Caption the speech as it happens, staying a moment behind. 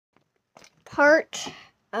part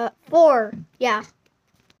 4. Yeah.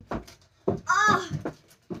 Oh,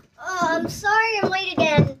 I'm sorry I'm late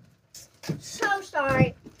again. So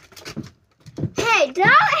sorry. Hey, don't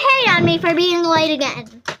hate on me for being late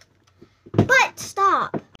again. But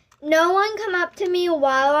stop. No one come up to me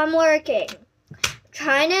while I'm working.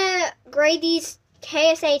 Trying to grade these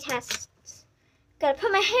KSA tests. Gotta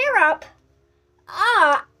put my hair up.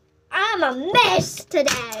 I'm a mess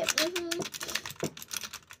today.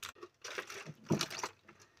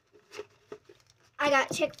 I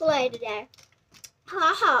got Chick-fil-A today.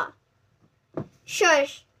 Ha ha.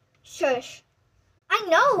 Shush. Shush. I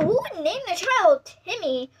know. Who would name the child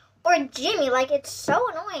Timmy or Jimmy? Like, it's so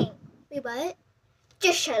annoying. Wait, what?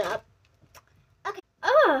 Just shut up. Okay.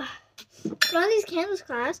 Oh. Look at all these candles,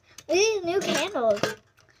 class. Look at these new candles.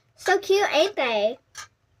 So cute, ain't they?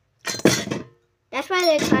 That's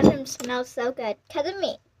why the classroom smells so good. Because of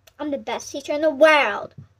me. I'm the best teacher in the world.